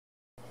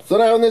So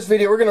now in this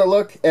video we're going to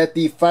look at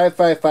the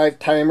 555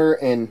 timer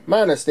in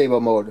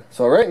monostable mode.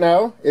 So right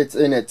now it's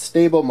in its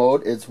stable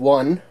mode. It's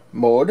one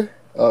mode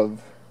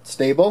of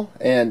stable,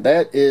 and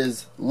that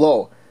is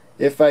low.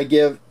 If I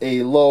give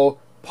a low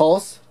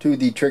pulse to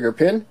the trigger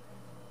pin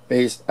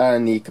based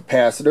on the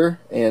capacitor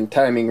and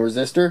timing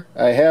resistor,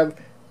 I have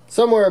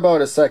somewhere about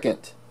a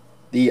second.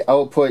 The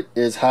output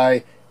is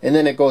high and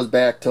then it goes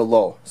back to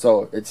low.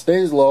 So it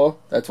stays low,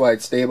 that's why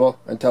it's stable,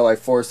 until I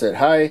force it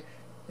high.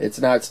 It's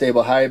not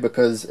stable high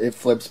because it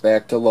flips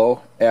back to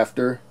low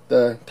after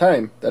the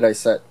time that I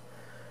set.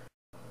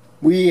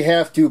 We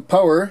have to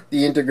power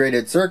the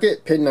integrated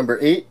circuit, pin number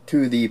 8,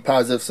 to the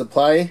positive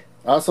supply,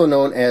 also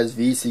known as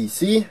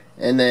VCC,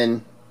 and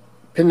then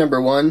pin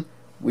number 1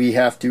 we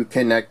have to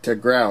connect to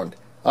ground.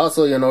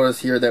 Also, you'll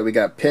notice here that we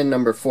got pin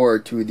number 4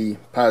 to the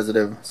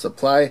positive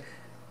supply.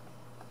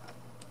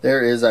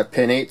 There is a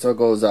pin 8, so it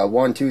goes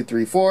 1, 2,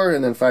 3, 4,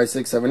 and then 5,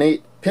 6, 7,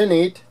 8. Pin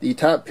 8, the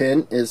top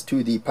pin, is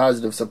to the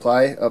positive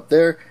supply up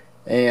there,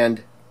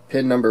 and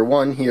pin number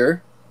 1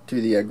 here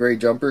to the gray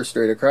jumper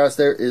straight across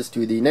there is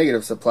to the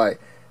negative supply.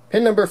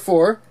 Pin number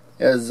 4,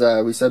 as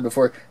we said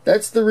before,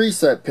 that's the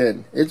reset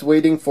pin. It's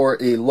waiting for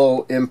a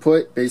low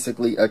input,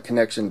 basically a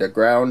connection to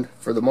ground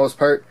for the most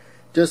part,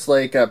 just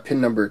like pin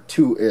number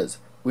 2 is.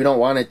 We don't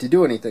want it to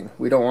do anything.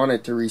 We don't want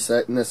it to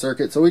reset in the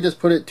circuit, so we just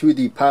put it to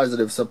the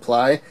positive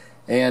supply,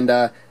 and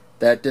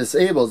that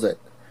disables it.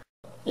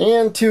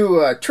 And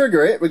to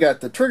trigger it, we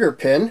got the trigger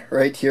pin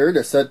right here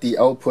to set the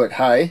output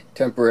high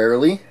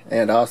temporarily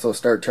and also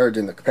start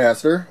charging the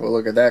capacitor. We'll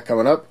look at that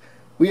coming up.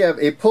 We have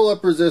a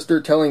pull-up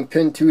resistor telling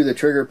pin 2, the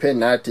trigger pin,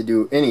 not to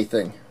do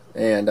anything.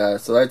 And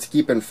so that's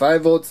keeping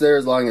 5 volts there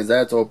as long as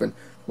that's open.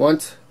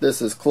 Once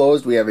this is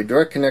closed, we have a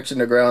direct connection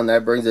to ground.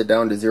 That brings it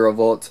down to 0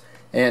 volts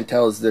and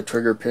tells the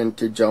trigger pin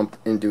to jump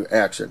into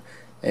action.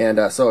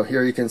 And so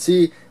here you can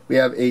see we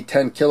have a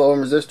 10 kilo ohm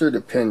resistor to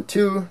pin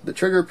 2, the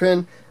trigger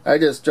pin. I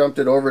just jumped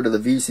it over to the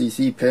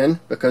VCC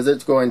pin because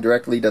it's going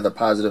directly to the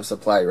positive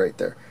supply right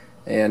there.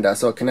 And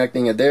so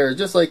connecting it there is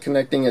just like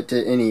connecting it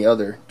to any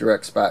other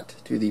direct spot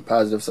to the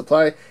positive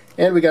supply.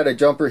 And we got a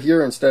jumper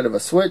here instead of a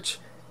switch.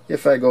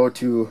 If I go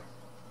to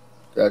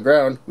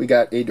ground, we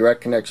got a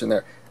direct connection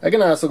there. I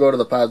can also go to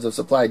the positive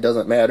supply,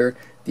 doesn't matter.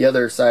 The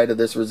other side of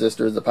this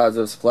resistor is the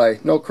positive supply.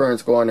 No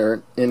currents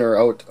going in or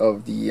out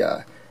of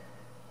the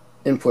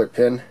input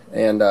pin,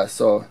 and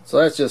so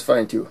that's just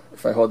fine too.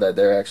 If I hold that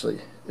there,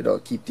 actually it'll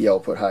keep the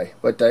output high.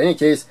 But in any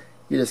case,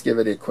 you just give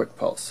it a quick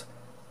pulse,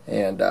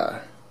 and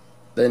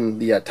then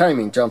the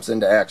timing jumps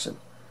into action.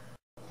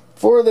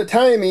 For the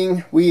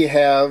timing, we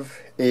have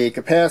a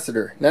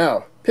capacitor.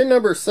 Now, pin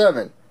number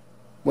 7,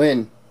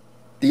 when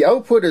the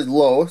output is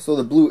low, so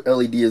the blue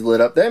LED is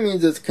lit up, that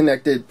means it's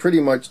connected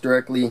pretty much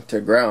directly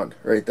to ground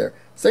right there.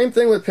 Same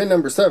thing with pin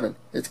number 7.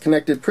 It's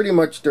connected pretty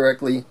much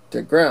directly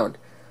to ground.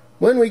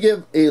 When we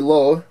give a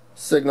low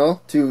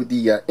signal to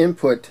the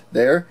input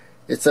there,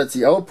 it sets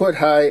the output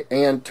high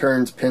and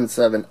turns pin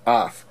 7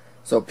 off.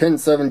 So pin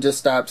 7 just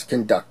stops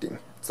conducting.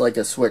 It's like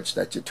a switch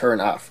that you turn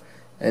off.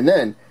 And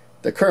then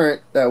the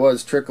current that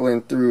was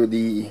trickling through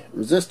the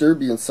resistor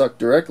being sucked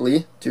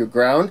directly to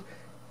ground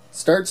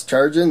starts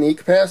charging the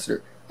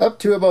capacitor up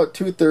to about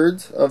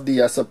 2/3 of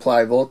the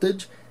supply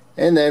voltage.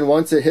 And then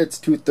once it hits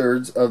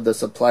 2/3 of the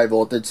supply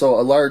voltage, so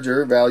a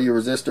larger value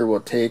resistor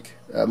will take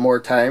more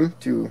time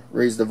to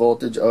raise the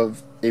voltage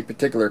of a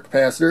particular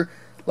capacitor.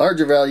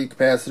 Larger value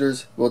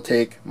capacitors will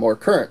take more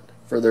current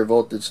for their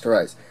voltage to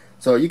rise.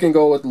 So you can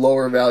go with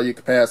lower value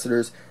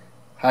capacitors,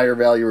 higher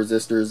value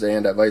resistors,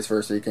 and vice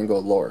versa. You can go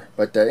lower.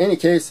 But in any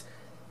case,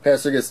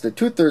 capacitor gets to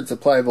 2/3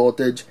 supply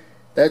voltage.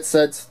 That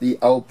sets the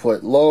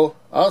output low.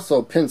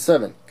 Also, pin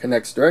 7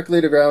 connects directly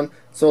to ground,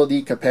 so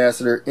the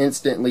capacitor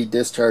instantly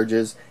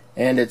discharges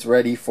and it's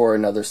ready for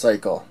another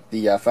cycle.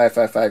 The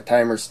 555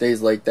 timer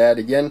stays like that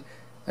again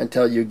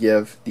until you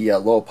give the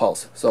low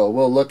pulse. So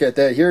we'll look at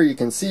that here. You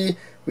can see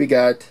we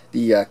got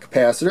the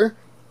capacitor.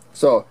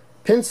 So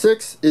pin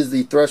 6 is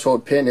the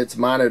threshold pin. It's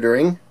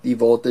monitoring the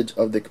voltage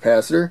of the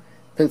capacitor.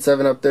 Pin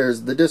 7 up there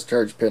is the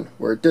discharge pin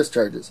where it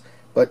discharges.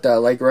 But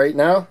like right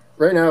now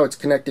it's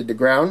connected to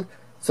ground.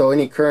 So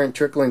any current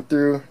trickling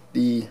through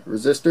the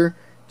resistor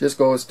just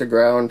goes to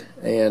ground,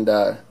 and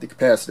the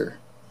capacitor,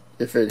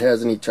 if it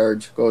has any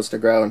charge, goes to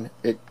ground.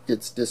 It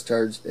gets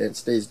discharged and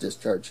stays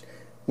discharged.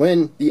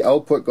 When the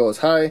output goes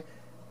high,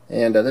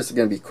 and this is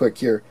going to be quick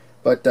here,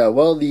 but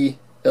while the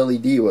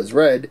LED was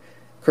red,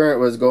 current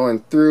was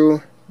going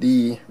through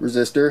the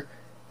resistor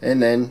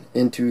and then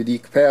into the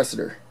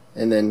capacitor.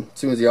 And then as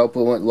soon as the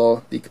output went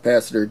low, the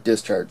capacitor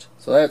discharged.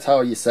 So that's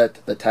how you set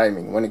the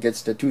timing when it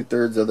gets to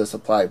 2/3 of the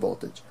supply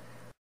voltage.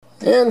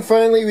 And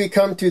finally we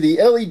come to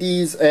the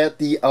LEDs at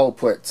the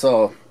output.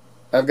 So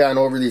I've gone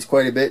over these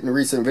quite a bit in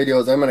recent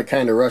videos. I'm going to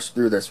kind of rush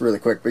through this really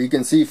quick. But you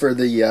can see for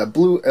the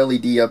blue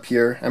LED up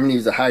here, I'm going to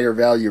use a higher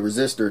value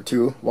resistor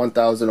too,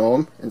 1000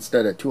 ohm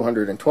instead of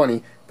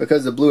 220,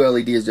 because the blue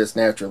LED is just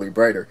naturally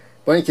brighter.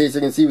 But in any case,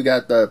 you can see we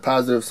got the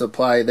positive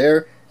supply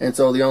there, and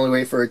so the only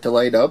way for it to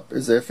light up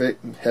is if it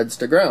heads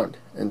to ground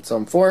in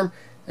some form.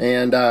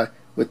 And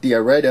with the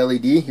red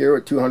LED here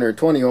with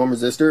 220 ohm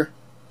resistor,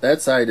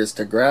 that side is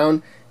to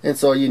ground, and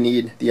so you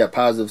need the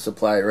positive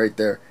supply right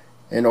there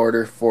in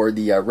order for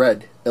the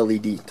red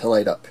LED to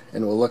light up.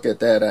 And we'll look at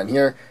that on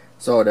here.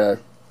 So to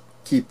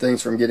keep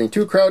things from getting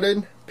too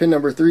crowded, pin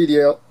number 3,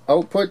 the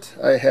output,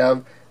 I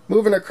have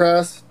moving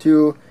across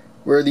to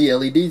where the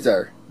LEDs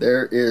are.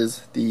 There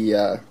is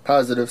the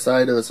positive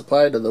side of the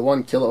supply to the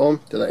 1 kilo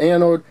ohm to the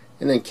anode,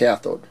 and then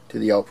cathode to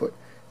the output.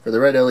 For the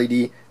red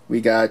LED,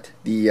 we got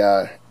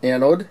the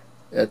anode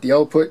at the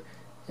output,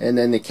 and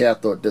then the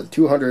cathode to the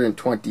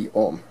 220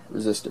 ohm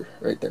resistor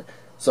right there.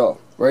 So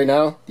right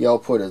now the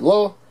output is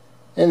low,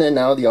 and then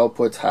now the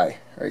output's high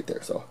right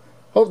there. So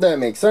hope that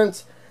makes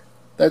sense.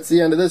 That's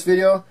the end of this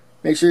video.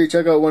 Make sure you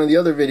check out one of the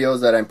other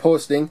videos that I'm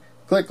posting.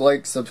 Click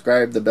like,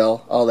 subscribe, the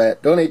bell, all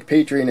that. Donate to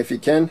Patreon if you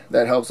can.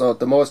 That helps out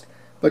the most.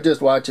 But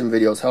just watching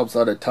videos helps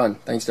out a ton.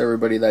 Thanks to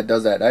everybody that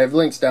does that. I have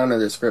links down in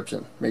the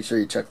description. Make sure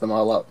you check them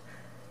all out.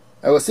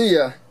 I will see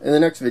you in the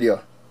next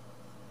video.